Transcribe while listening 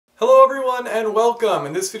Hello everyone and welcome!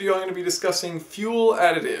 In this video I'm going to be discussing fuel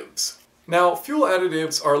additives. Now, fuel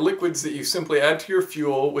additives are liquids that you simply add to your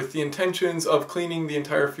fuel with the intentions of cleaning the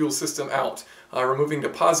entire fuel system out, removing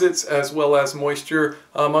deposits as well as moisture,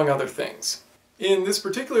 among other things. In this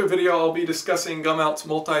particular video I'll be discussing Gumout's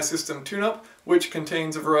Multi-System Tune-Up, which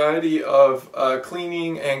contains a variety of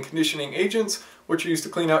cleaning and conditioning agents which are used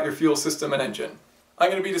to clean out your fuel system and engine.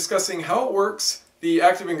 I'm going to be discussing how it works, the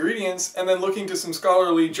active ingredients, and then looking to some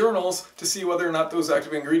scholarly journals to see whether or not those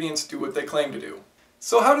active ingredients do what they claim to do.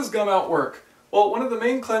 So how does Gumout work? Well, one of the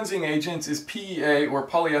main cleansing agents is PEA, or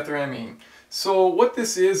polyether amine. So what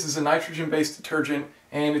this is a nitrogen-based detergent,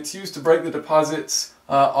 and it's used to break the deposits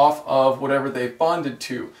off of whatever they've bonded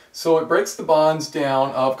to. So it breaks the bonds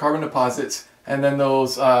down of carbon deposits, and then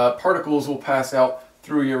those particles will pass out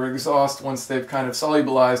through your exhaust once they've kind of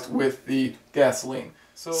solubilized with the gasoline.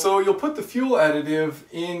 So you'll put the fuel additive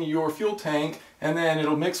in your fuel tank, and then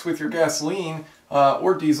it'll mix with your gasoline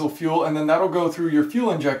or diesel fuel, and then that'll go through your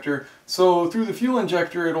fuel injector. So through the fuel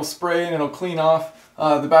injector it'll spray and it'll clean off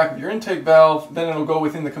the back of your intake valve, then it'll go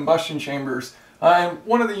within the combustion chambers. And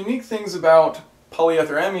one of the unique things about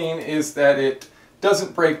polyether amine is that it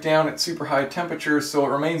doesn't break down at super high temperatures, so it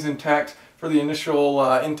remains intact for the initial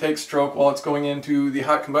intake stroke while it's going into the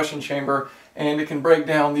hot combustion chamber, and it can break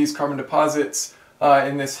down these carbon deposits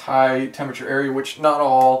in this high temperature area, which not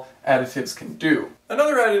all additives can do.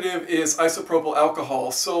 Another additive is isopropyl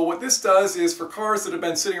alcohol. So what this does is for cars that have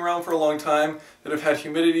been sitting around for a long time, that have had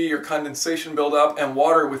humidity or condensation buildup and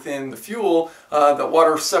water within the fuel, the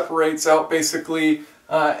water separates out basically,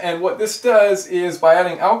 and what this does is by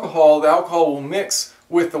adding alcohol, the alcohol will mix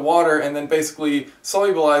with the water and then basically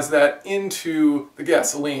solubilize that into the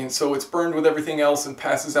gasoline, so it's burned with everything else and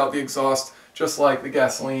passes out the exhaust just like the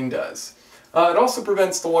gasoline does. It also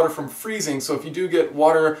prevents the water from freezing, so if you do get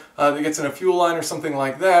water that gets in a fuel line or something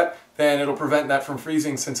like that, then it'll prevent that from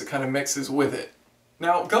freezing since it kind of mixes with it.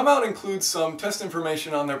 Now, Gumout includes some test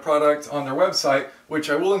information on their product on their website, which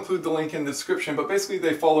I will include the link in the description, but basically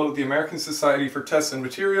they follow the American Society for Tests and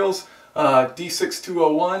Materials,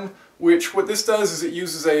 D6201, which what this does is it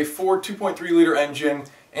uses a Ford 2.3 liter engine,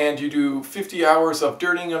 and you do 50 hours of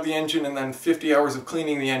dirtying of the engine and then 50 hours of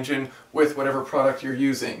cleaning the engine with whatever product you're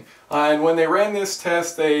using. And when they ran this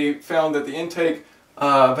test, they found that the intake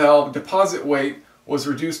valve deposit weight was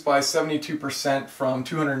reduced by 72% from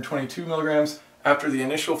 222 milligrams after the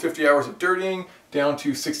initial 50 hours of dirtying down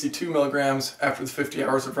to 62 milligrams after the 50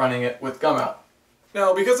 hours of running it with Gumout.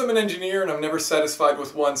 Now, because I'm an engineer and I'm never satisfied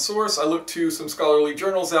with one source, I looked to some scholarly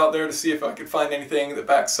journals out there to see if I could find anything that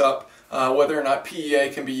backs up whether or not PEA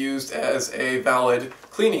can be used as a valid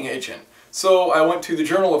cleaning agent. So I went to the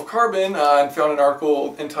Journal of Carbon and found an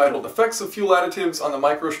article entitled Effects of Fuel Additives on the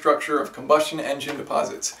Microstructure of Combustion Engine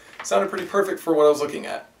Deposits. Sounded pretty perfect for what I was looking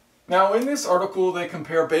at. Now, in this article they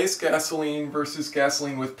compare base gasoline versus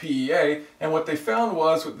gasoline with PEA, and what they found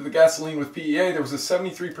was with the gasoline with PEA there was a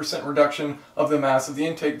 73% reduction of the mass of the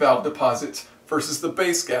intake valve deposits versus the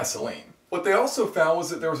base gasoline. What they also found was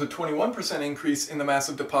that there was a 21% increase in the mass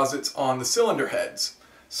of deposits on the cylinder heads.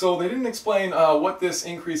 So they didn't explain what this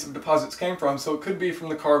increase of deposits came from, so it could be from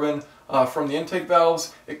the carbon from the intake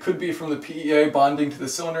valves, it could be from the PEA bonding to the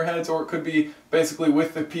cylinder heads, or it could be basically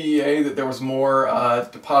with the PEA that there was more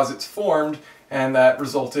deposits formed and that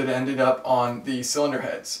ended up on the cylinder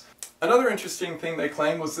heads. Another interesting thing they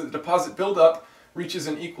claimed was that the deposit buildup reaches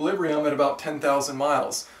an equilibrium at about 10,000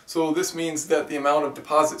 miles. So this means that the amount of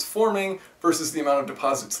deposits forming versus the amount of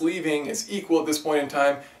deposits leaving is equal at this point in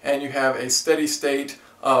time, and you have a steady state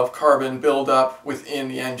of carbon buildup within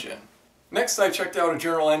the engine. Next, I checked out a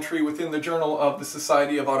journal entry within the Journal of the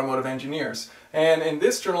Society of Automotive Engineers. And in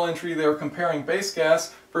this journal entry they were comparing base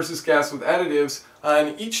gas versus gas with additives.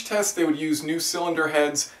 In each test they would use new cylinder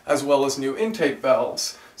heads as well as new intake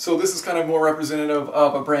valves. So this is kind of more representative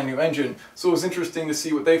of a brand new engine. So it was interesting to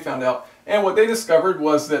see what they found out. And what they discovered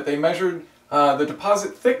was that they measured the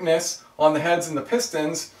deposit thickness on the heads and the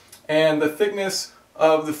pistons, and the thickness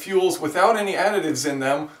of the fuels without any additives in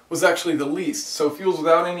them was actually the least. So fuels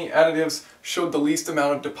without any additives showed the least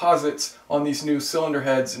amount of deposits on these new cylinder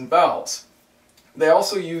heads and valves. They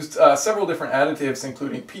also used several different additives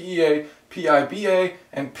including PEA, PIBA,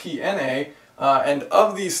 and PNA. And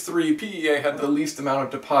of these three, PEA had the least amount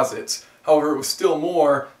of deposits. However, it was still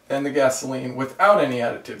more than the gasoline without any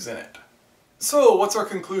additives in it. So, what's our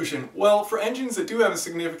conclusion? Well, for engines that do have a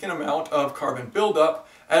significant amount of carbon buildup,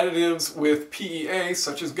 additives with PEA,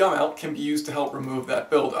 such as Gumout, can be used to help remove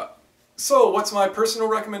that buildup. So, what's my personal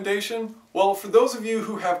recommendation? Well, for those of you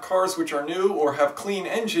who have cars which are new or have clean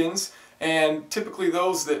engines, and typically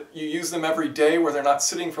those that you use them every day where they're not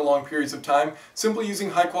sitting for long periods of time, simply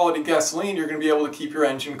using high quality gasoline, you're going to be able to keep your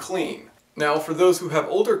engine clean. Now for those who have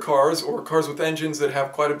older cars or cars with engines that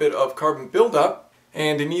have quite a bit of carbon buildup,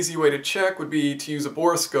 and an easy way to check would be to use a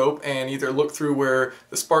borescope and either look through where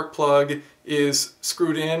the spark plug is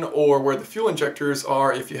screwed in or where the fuel injectors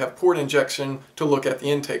are if you have port injection to look at the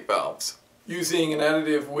intake valves. Using an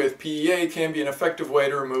additive with PEA can be an effective way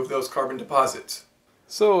to remove those carbon deposits.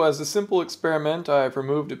 So as a simple experiment, I've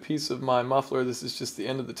removed a piece of my muffler. This is just the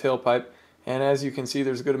end of the tailpipe, and as you can see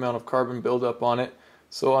there's a good amount of carbon buildup on it.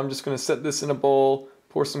 So I'm just going to set this in a bowl,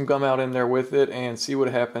 pour some Gumout in there with it, and see what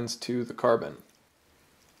happens to the carbon.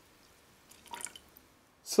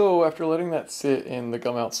 So after letting that sit in the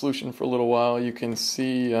Gumout solution for a little while, you can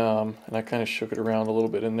see, and I kind of shook it around a little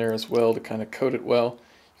bit in there as well to kind of coat it well.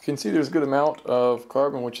 You can see there's a good amount of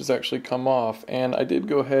carbon which has actually come off, and I did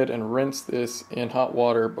go ahead and rinse this in hot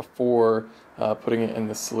water before putting it in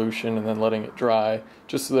the solution and then letting it dry,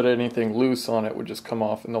 just so that anything loose on it would just come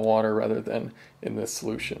off in the water rather than in this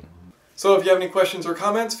solution. So if you have any questions or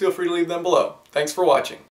comments, feel free to leave them below. Thanks for watching.